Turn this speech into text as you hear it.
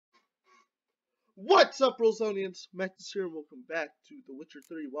What's up, Rosonians? Max here, and welcome back to The Witcher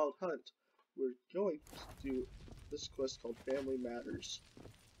 3 Wild Hunt. We're going to do this quest called Family Matters.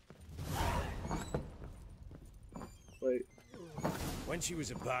 Wait. When she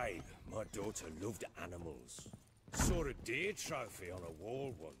was a babe, my daughter loved animals. Saw a deer trophy on a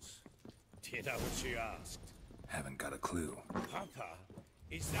wall once. Do you know what she asked? Haven't got a clue. Papa,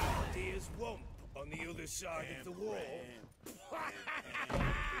 is that deer's wump on the other side of the wall?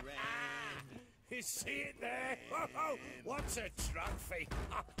 You see it there? Oh, what's a trophy?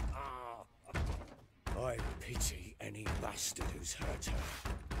 I pity any bastard who's hurt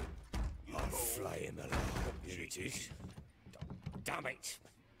her. I'll flay him alive. Here it is. Damn it!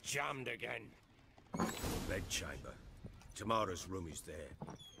 Jammed again. Bedchamber. Tamara's room is there.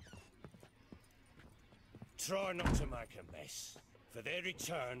 Try not to make a mess. For their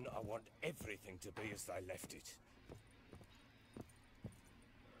return, I want everything to be as they left it.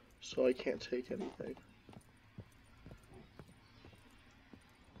 So I can't take anything.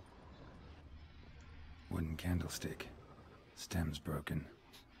 Wooden candlestick. Stem's broken.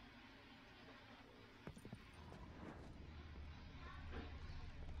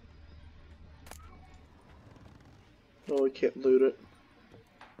 No, I can't loot it.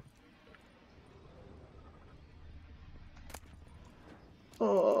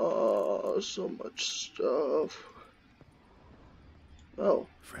 Oh, so much stuff. Oh.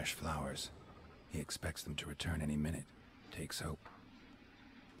 Fresh flowers. He expects them to return any minute. Takes hope.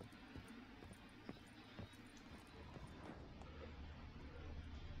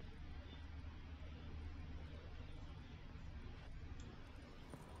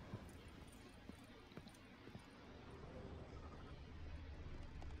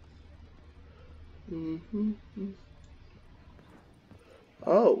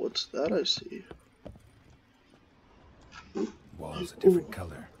 Oh, what's that I see? Wall's a different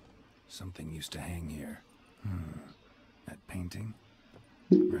color. Something used to hang here. That painting?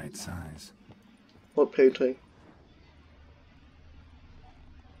 Right size. What painting?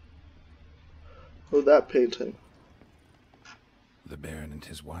 Oh, that painting. The Baron and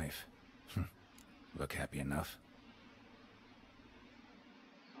his wife. Look happy enough.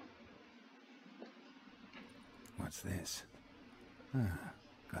 What's this?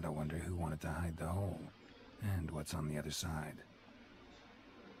 Gotta wonder who wanted to hide the hole. And what's on the other side.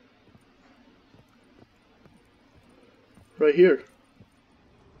 Right here.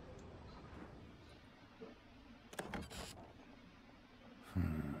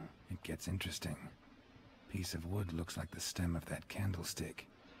 It gets interesting. Piece of wood looks like the stem of that candlestick.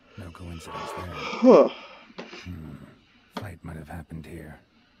 No coincidence there. Huh. Fight might have happened here.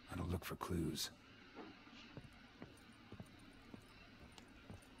 I'll look for clues.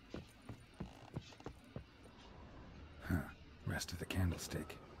 Rest of the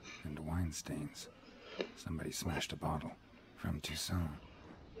candlestick. And wine stains. Somebody smashed a bottle. From Toussaint.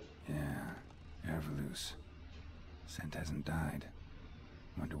 Yeah, Herveloos. Scent hasn't died.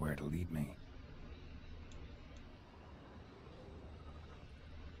 Wonder where it'll lead me.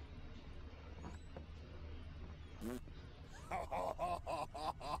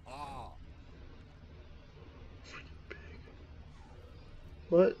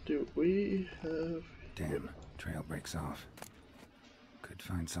 What do we have? Damn, trail breaks off. Could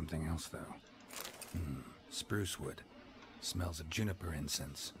find something else though. Spruce wood. Smells of juniper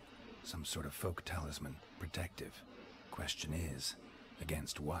incense. Some sort of folk talisman. Protective. Question is,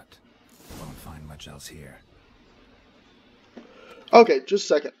 against what? Won't find much else here. Okay, just a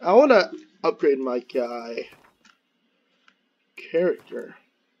second. I want to upgrade my guy character.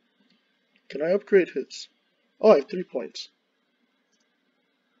 Can I upgrade his? Oh, I have 3 points.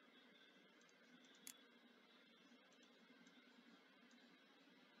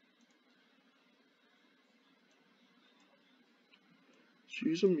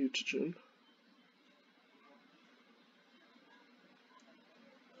 Let's use a mutagen.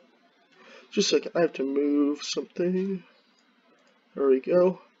 Just a second. I have to move something. There we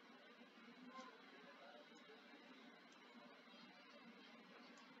go.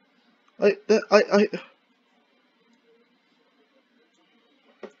 Do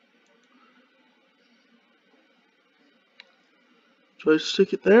I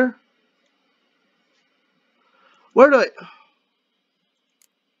stick it there? Where do I?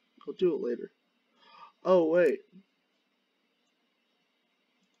 I'll do it later. Oh, wait.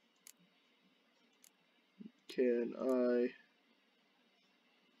 Can I?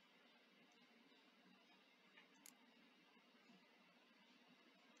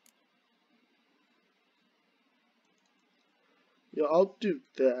 Yeah, I'll do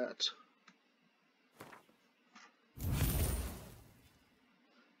that.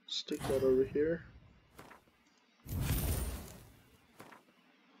 Stick that over here.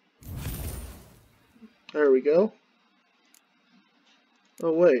 There we go.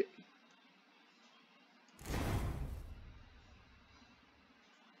 Oh, wait.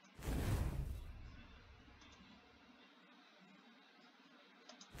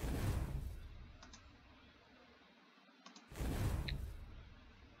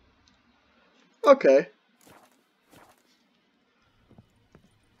 Okay.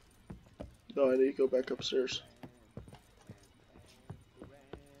 No, I need to go back upstairs.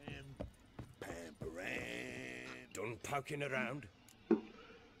 Done poking around?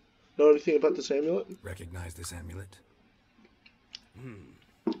 Know anything about this amulet? Recognize this amulet?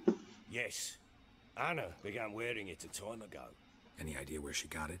 Yes. Anna began wearing it a time ago. Any idea where she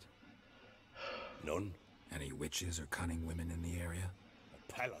got it? None. Any witches or cunning women in the area?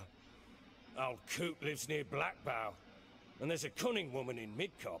 A Pella. Old Coot lives near Blackbow. And there's a cunning woman in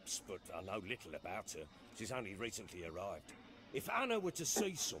Midcopse, but I know little about her. She's only recently arrived. If Anna were to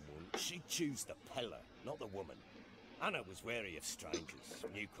see someone, she'd choose the Pella, not the woman. Anna was wary of strangers,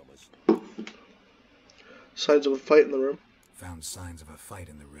 newcomers. Signs of a fight in the room. Found signs of a fight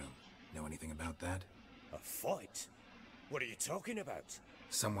in the room. Know anything about that? A fight? What are you talking about?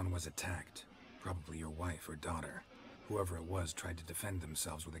 Someone was attacked. Probably your wife or daughter. Whoever it was tried to defend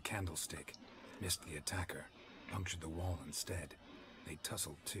themselves with a candlestick. Missed the attacker. Punctured the wall instead. They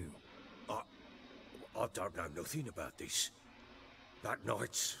tussled too. I don't know nothing about this. That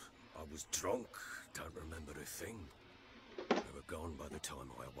night, I was drunk. Don't remember a thing. They were gone by the time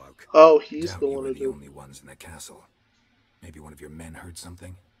I awoke. Oh, he's Doubt the you one were who the did. only ones in the castle. Maybe one of your men heard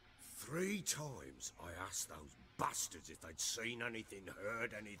something? 3 times I asked those bastards if they'd seen anything,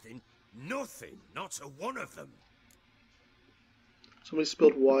 heard anything. Nothing. Not a one of them. Somebody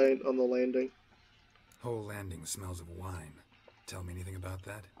spilled wine on the landing. Whole landing smells of wine. Tell me anything about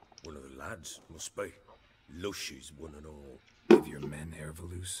that? One of the lads, must be. Lushes, one and all. Give your men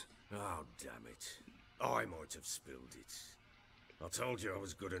Ervalus? Oh, damn it. I might have spilled it. I told you I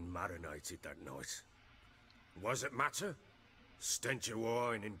was good and marinated that night. Was it matter? Stench of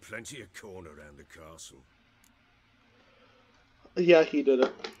wine in plenty of corn around the castle. Yeah, he did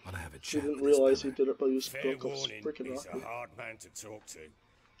it. Ought to have a He chat didn't with this realize he fella. did it, but he was Fair broke off warning, freaking he's rocket. a hard man to talk to.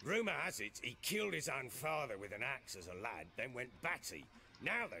 Rumour has it he killed his own father with an axe as a lad, then went batty.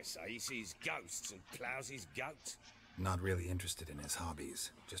 Now they say he sees ghosts and ploughs his goat. Not really interested in his hobbies.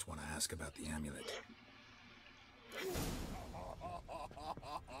 Just want to ask about the amulet.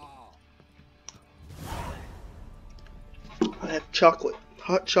 I have chocolate.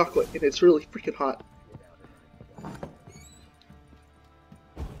 Hot chocolate, and it's really freaking hot.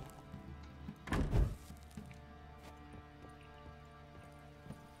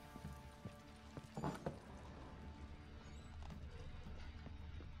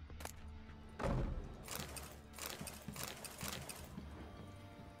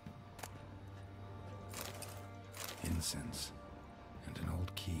 Incense. And an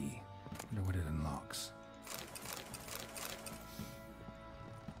old key. Wonder what it unlocks.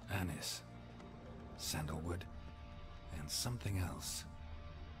 Anise. Sandalwood. And something else.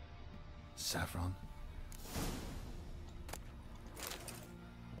 Saffron.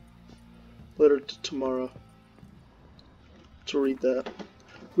 Letter to Tamara. To read that.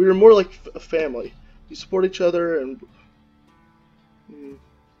 We were more like a family. We support each other and...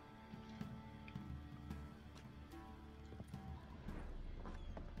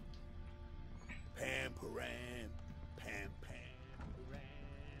 Pam-param, pam-pam-param,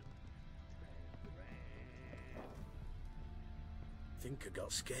 pam-param. Think I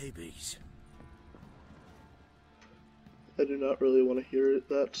got scabies. I do not really want to hear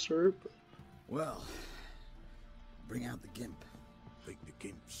that, sir. But Well, bring out the gimp. Think the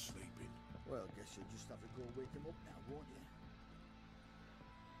gimp's sleeping. Well, guess you'll just have to go wake him up now, won't you?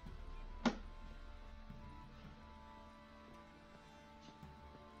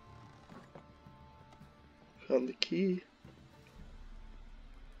 found the key.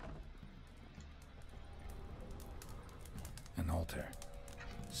 An altar.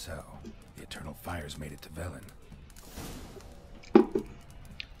 So, the Eternal Fires made it to Velen.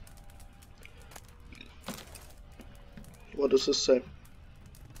 What does this say?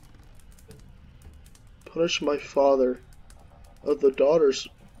 Punish my father of the daughters.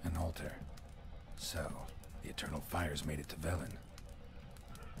 An altar. So, the Eternal Fires made it to Velen.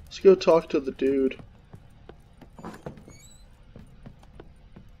 Let's go talk to the dude.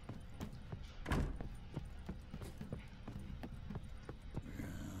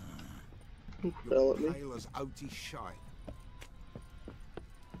 Fell at me. Pale as outy shite.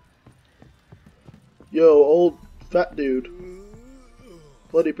 Yo, old fat dude.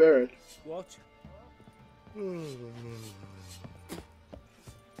 Bloody Baron. What?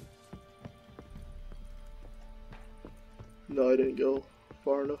 No, I didn't go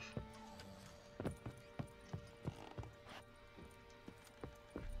far enough.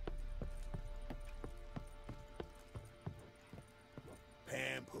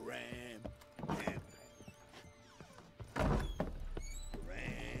 Pam, param, pam,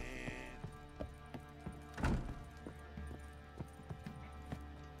 param.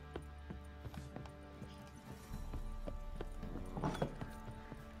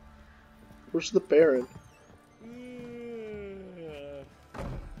 Where's the Baron?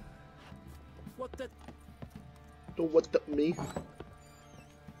 What the? Don't what the me?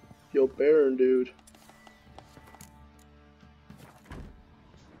 Yo, Baron, dude.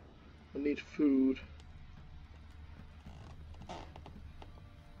 I need food. Gonna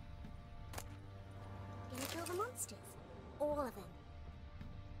kill the monsters? All of them.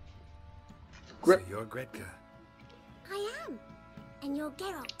 So you're Gretka. I am. And you're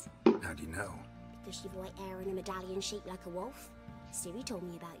Geralt. How do you know? Because you've white hair and a medallion shaped like a wolf. Ciri told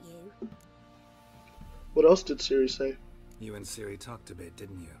me about you. What else did Ciri say? You and Ciri talked a bit,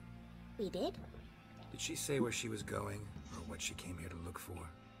 didn't you? We did? Did she say where she was going, or what she came here to look for?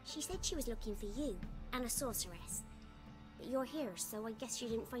 She said she was looking for you, and a sorceress. But you're here, so I guess she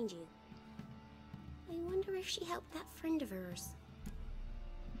didn't find you. I wonder if she helped that friend of hers.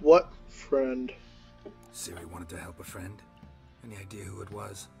 What friend? Ciri wanted to help a friend? Any idea who it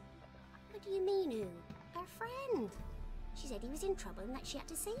was? What do you mean, who? Her friend. She said he was in trouble and that she had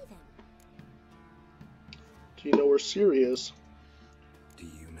to save him. Do you know where Ciri is? Do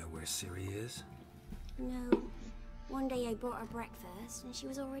you know where Ciri is? No. One day I brought her breakfast and she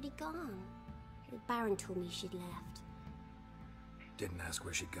was already gone. The Baron told me she'd left. Didn't ask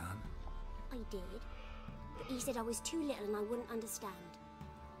where she'd gone? I did. But he said I was too little and I wouldn't understand.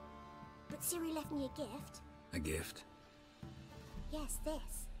 But Ciri left me a gift. A gift? Yes,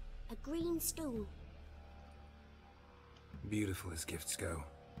 this. A green stone. Beautiful as gifts go.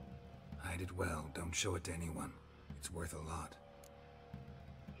 Hide it well, don't show it to anyone. It's worth a lot.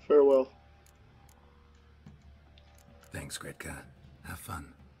 Farewell. Thanks, Gretka. Have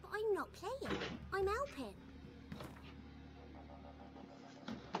fun. But I'm not playing. I'm helping.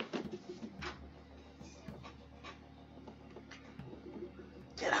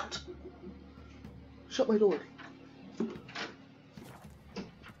 Get out! Shut my door.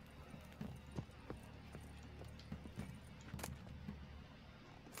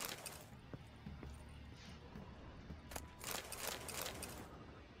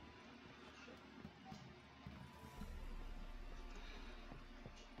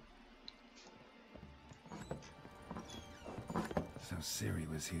 So Ciri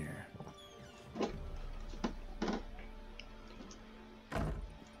was here.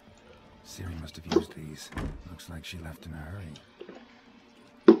 Ciri must have used these. Looks like she left in a hurry.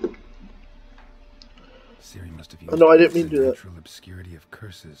 Ciri must have used no, I didn't mean The to do that. Natural Obscurity of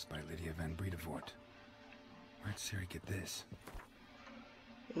Curses by Lydia van Bredevoort. Where'd Ciri get this?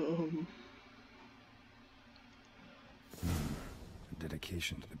 A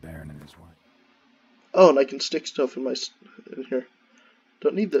dedication to the Baron and his wife. Oh, and I can stick stuff in in here.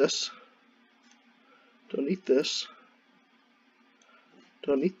 Don't need this. Don't need this.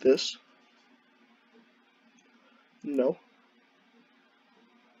 Don't need this. No.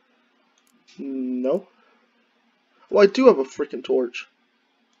 No. Well, I do have a freaking torch.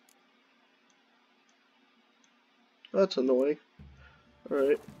 That's annoying.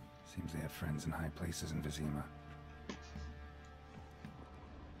 Alright. Seems they have friends in high places in Vizima.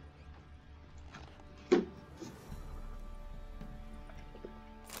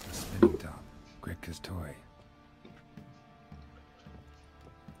 A spinning top. Gretka's toy.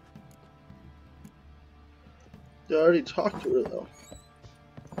 I already talked to her though.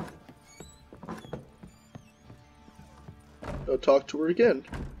 I'll talk to her again.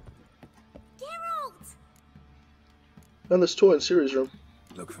 Geralt! And this toy in Ciri's room.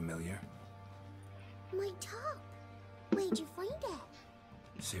 Look familiar? My top. Where'd you find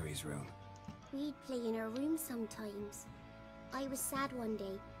it? Ciri's room. We'd play in her room sometimes. I was sad one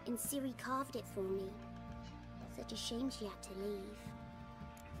day, and Ciri carved it for me. Such a shame she had to leave.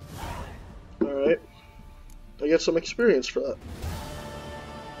 Alright. I get some experience for that.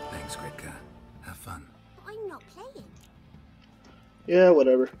 Thanks, Gretka. Have fun. But I'm not playing. Yeah,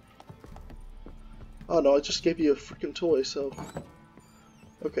 whatever. Oh no, I just gave you a freaking toy, so...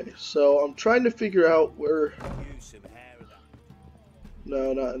 Okay, so I'm trying to figure out where... Use some hair of that.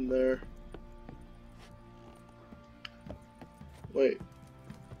 No, not in there. Wait.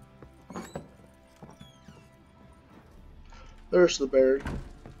 There's the Baron.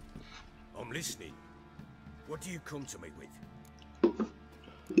 I'm listening. What do you come to me with?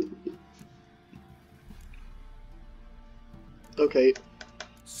 Okay,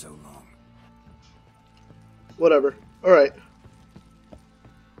 So long. whatever. Alright.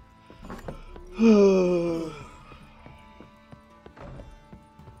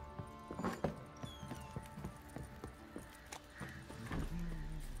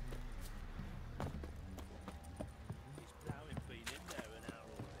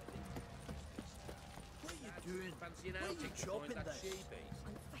 What are you doing? Why are you chopping this?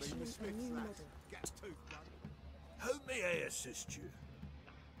 I'm fashioning a new model. How may I assist you?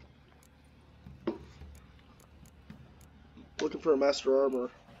 Looking for a master armor.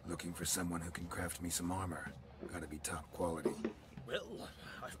 Looking for someone who can craft me some armor. Gotta be top quality. Well,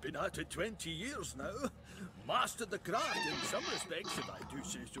 I've been at it 20 years now. Mastered the craft in some respects, if I do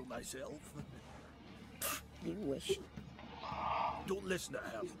say so myself. You wish. Don't listen to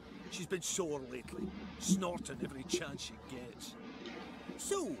her. She's been sore lately, snorting every chance she gets.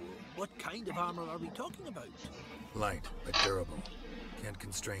 So, what kind of armor are we talking about? Light, but durable. Can't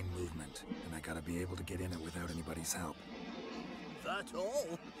constrain movement, and I gotta be able to get in it without anybody's help. That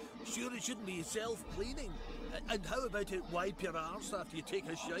all? Sure it shouldn't be self-cleaning. And how about it wipe your arse after you take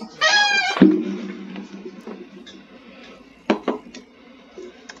a shite in the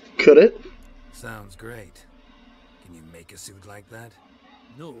Could it? Sounds great. Can you make a suit like that?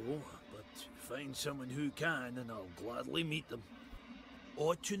 No, but find someone who can and I'll gladly meet them.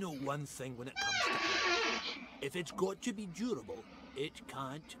 Ought to know one thing when it comes to it. If it's got to be durable, it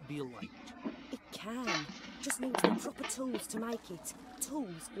can't be light. It can. Just needs the proper tools to make it.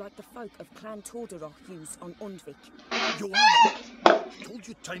 Tools like the folk of Clan Tordarroch use on Undvik. Joanna! Told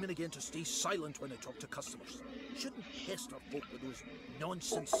you time and again to stay silent when I talk to customers. Shouldn't pester folk with those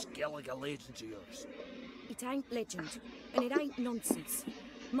nonsense Skellige legends of yours. It ain't legend, and it ain't nonsense.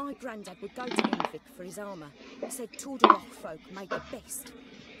 My granddad would go to Undvik for his armour. Said Tordarroch folk made the best.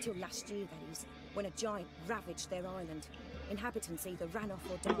 Till last year, that is, when a giant ravaged their island. Inhabitants either ran off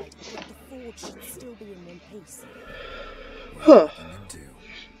or died, but the forge should still be in one piece. Huh. I'm into.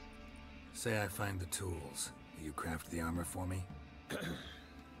 Say I find the tools. Will you craft the armor for me?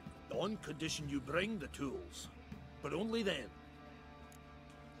 On condition you bring the tools. But only then.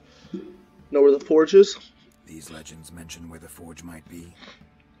 Know where the forge is? These legends mention where the forge might be.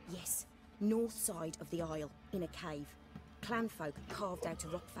 Yes, north side of the isle, in a cave. Clan folk carved out a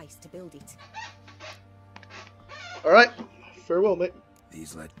rock face to build it. Alright. Farewell, mate.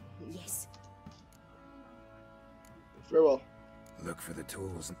 These Yes. Farewell. look for the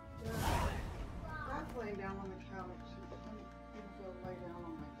tools. Dad's laying down on the couch. She's going to go lay down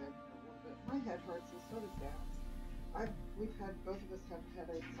on my bed for a little bit. My head hurts and so does Dad's. Both of us have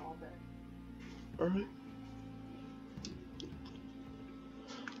headaches all day. Alright.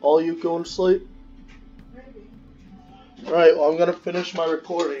 All you going to sleep? Maybe. Alright, well I'm gonna finish my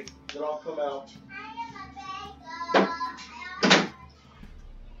recording, then I'll come out.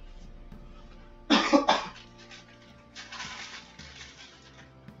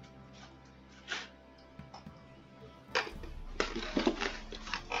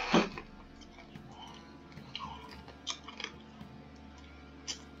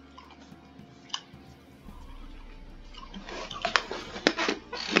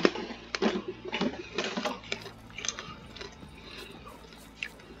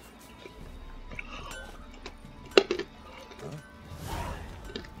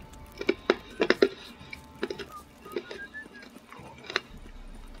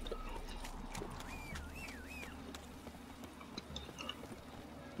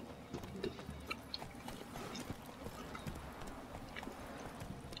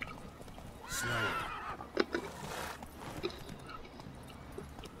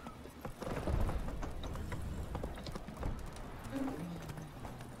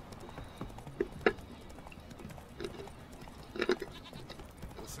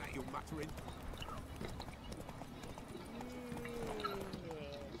 What's that you're muttering?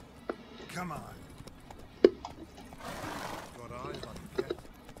 Come on. Got eyes like a cat.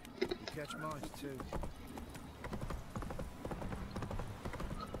 You catch mice too.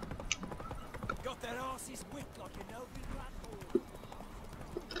 Got that arse's whipped like a no-good rat.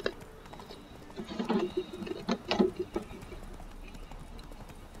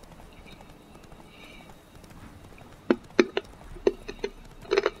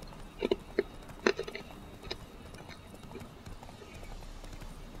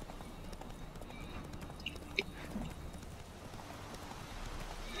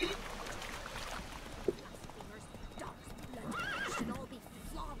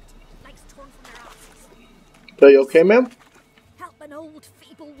 Are you okay, ma'am?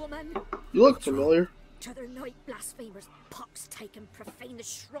 woman. You look familiar. T'other night blasphemers, pox taken, profane the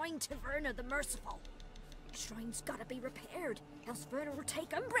shrine to Verna the Merciful. Shrine's gotta be repaired, else Verna will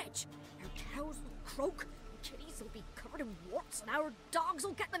take umbrage. Our cows will croak, kitties will be covered in warts, and our dogs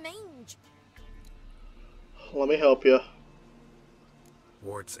will get the mange. Let me help you.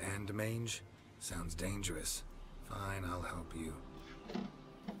 Warts and mange? Sounds dangerous. Fine, I'll help you.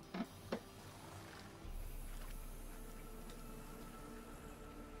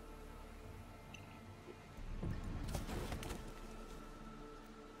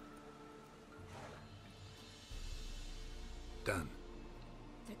 Done.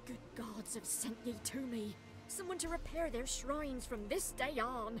 The good gods have sent ye to me. Someone to repair their shrines from this day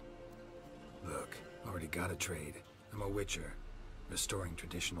on. Look, already got a trade. I'm a witcher. Restoring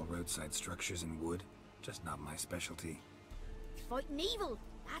traditional roadside structures in wood, just not my specialty. Fighting evil,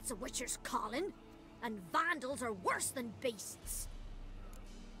 that's a witcher's calling. And vandals are worse than beasts.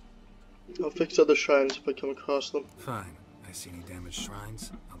 I'll fix other shrines if I come across them. Fine. I see any damaged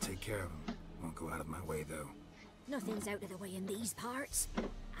shrines, I'll take care of them. Won't go out of my way, though. Nothing's out of the way in these parts,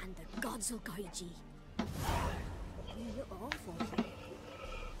 and the gods will guide ye. You're awful.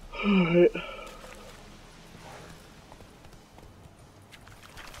 Alright.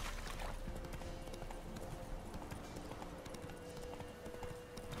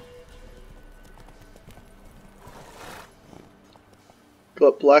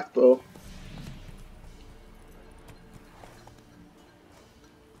 Got black bow.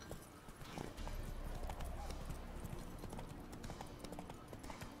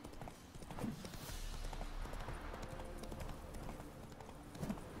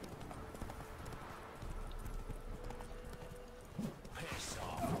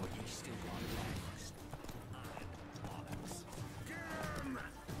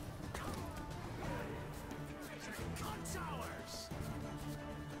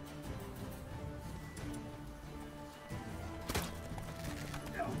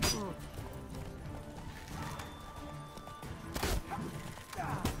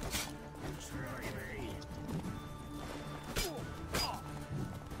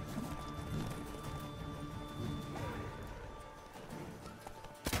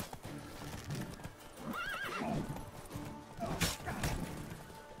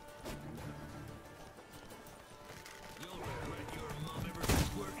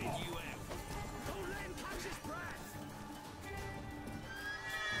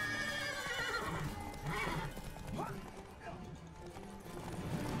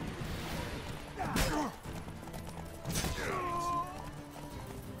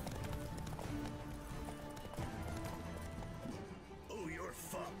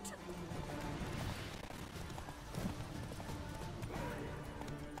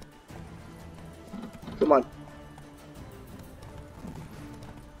 Come on.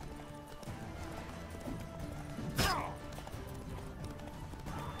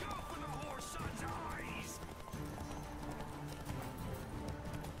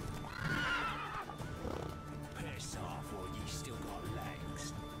 Piss off, or ye still got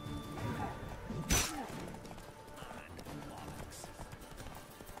legs.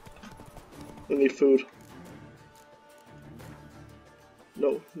 I need food.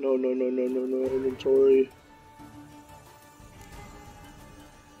 No, inventory.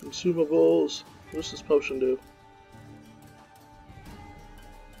 Consumables. What does this potion do?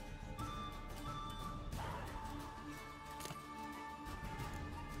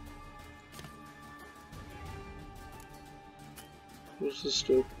 What does this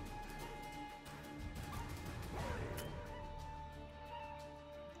do?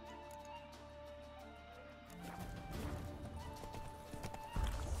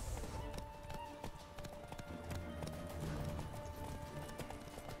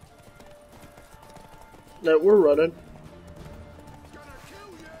 No, we're running.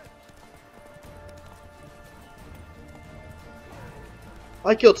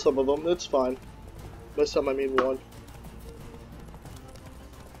 I killed some of them, it's fine. By some I mean one.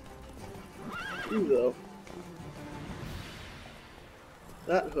 Ooh, though.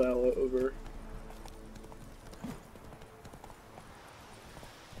 That, however...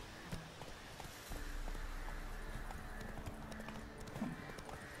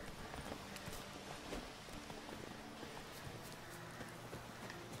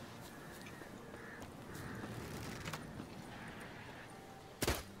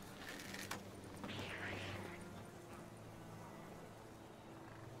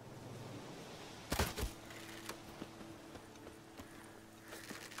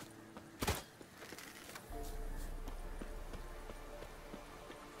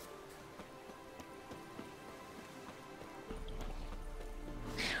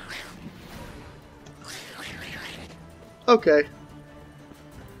 Okay.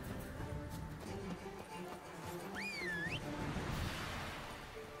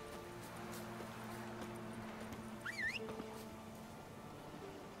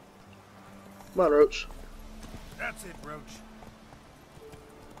 Come on, Roach. That's it, Roach.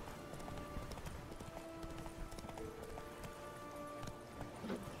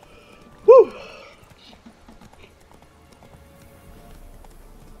 Woo!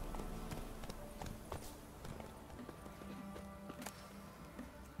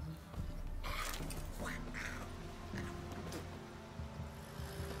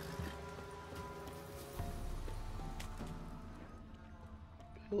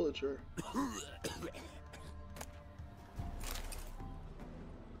 Pillager.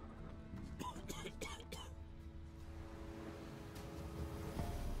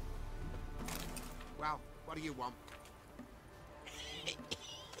 Well, what do you want?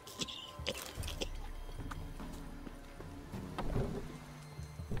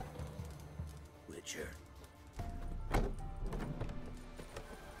 Witcher.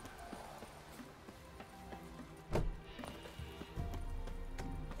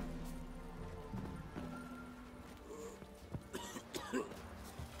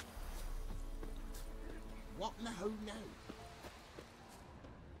 What in the hell now?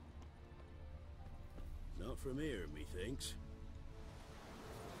 Not from here, methinks.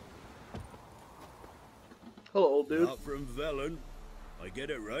 Hello, old dude. Not from Velen. I get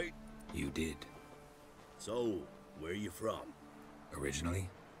it right? You did. So, where you from? Originally,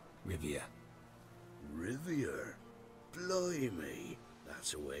 Rivia. Rivia? Blimey.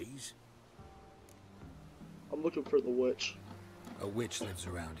 That's a ways. I'm looking for the witch. A witch lives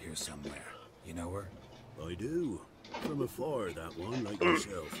around here somewhere. You know her? I do. From afar, that one, like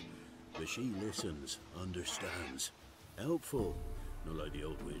yourself. But she listens, understands. Helpful. Not like the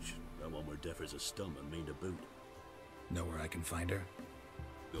old witch. That one were deaf as a stump and mean to boot. Know where I can find her?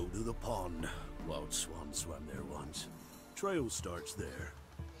 Go to the pond. Wild swan swam there once. Trail starts there.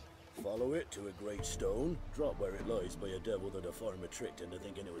 Follow it to a great stone, drop where it lies by a devil that a farmer tricked into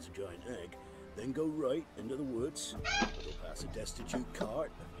thinking it was a giant egg, then go right into the woods, go past a destitute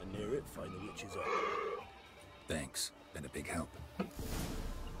cart, and near it find the witch's hut. Thanks. Been a big help.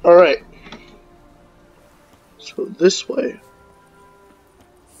 Alright. So this way.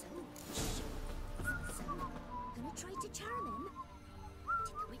 Gonna try to charm him?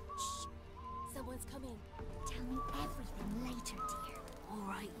 To the witch. Someone's coming. Tell me everything later, dear.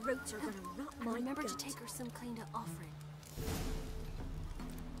 Alright, Roats are gonna rot my Remember to goat. take her some cleaned up offering.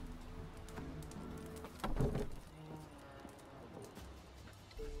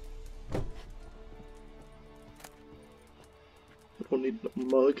 I don't need no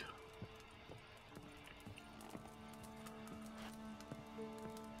mug.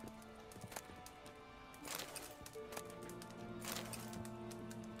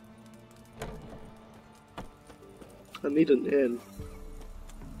 I need an inn.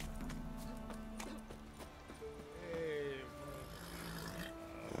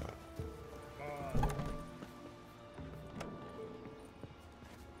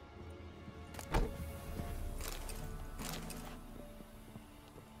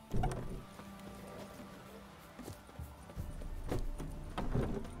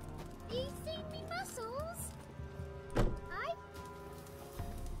 You seen me muscles? I.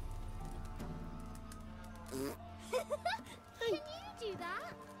 Can you do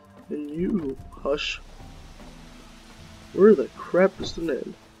that? And you, hush. Where the crap is the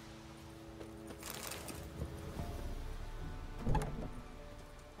inn?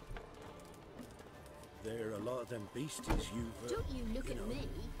 There are a lot of them beasties you've... Don't you look at me.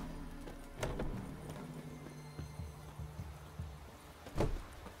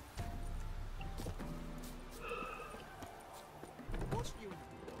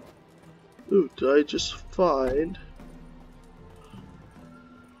 Ooh, did I just find...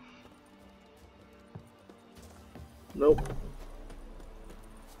 Nope.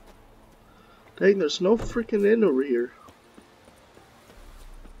 Dang, there's no freaking inn over here.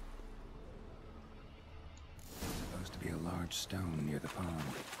 Supposed to be a large stone near the pond.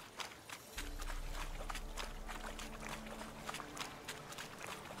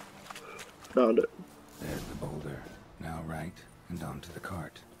 Found it. There's the boulder. Now right, and onto the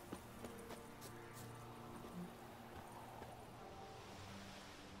cart.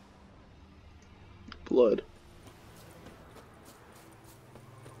 Blood.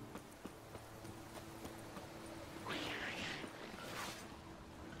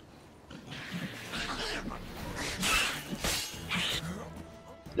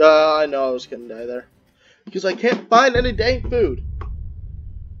 I know I was gonna die there. Because I can't find any dang food.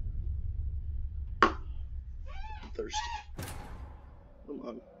 thirsty. Come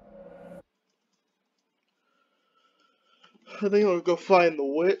on. I think I'll go find the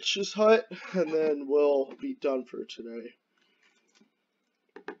witch's hut, and then we'll be done for today.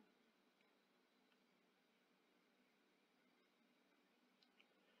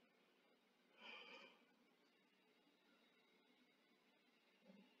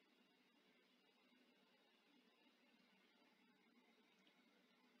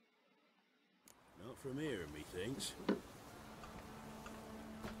 Not from here, methinks.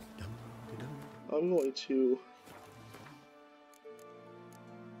 I'm going to...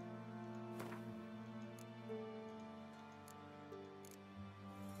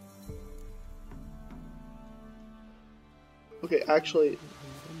 Okay, actually...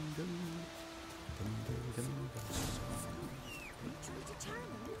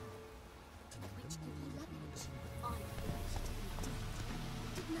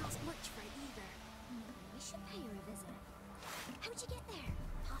 Didn't ask much for it either. We should pay her a visit. How'd you get there?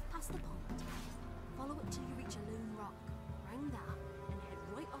 Half past the pond. Follow it till you reach a lone rock. Round that, and head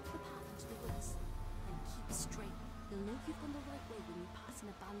right off the path into the woods. Then keep straight. You'll know you've gone the right way when you pass an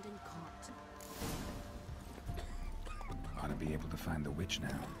abandoned cart. Ought to be able to find the witch now.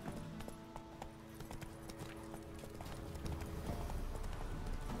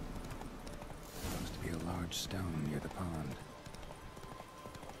 Supposed to be a large stone near the pond.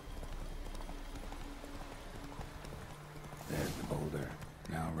 There's the boulder.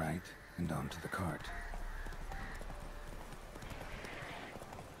 Now right, and onto the cart.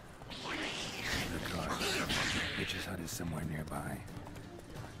 The cart. Witch's hut is somewhere nearby.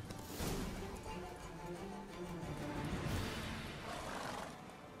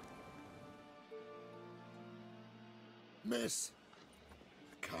 Miss,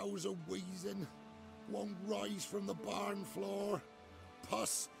 the cows are wheezing, won't rise from the barn floor.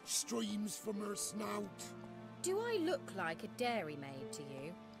 Pus streams from her snout. Do I look like a dairymaid to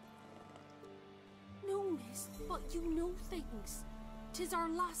you? No, miss, but you know things. 'Tis our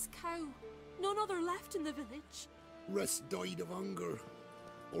last cow. None other left in the village. Rest died of hunger,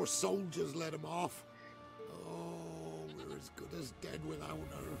 or soldiers let him off. Oh, we're as good as dead without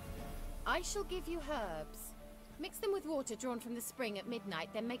her. I shall give you herbs. Mix them with water drawn from the spring at midnight,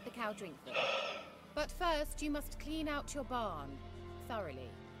 then make the cow drink them. But first, you must clean out your barn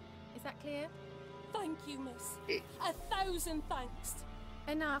thoroughly. Is that clear? Thank you, miss. 1,000 thanks.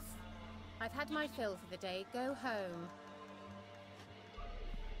 Enough. I've had my fill for the day. Go home.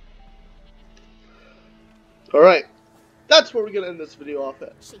 Alright, that's where we're going to end this video off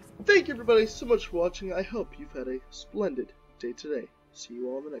at. Thank you everybody so much for watching. I hope you've had a splendid day today. See you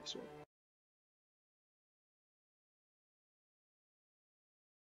all in the next one.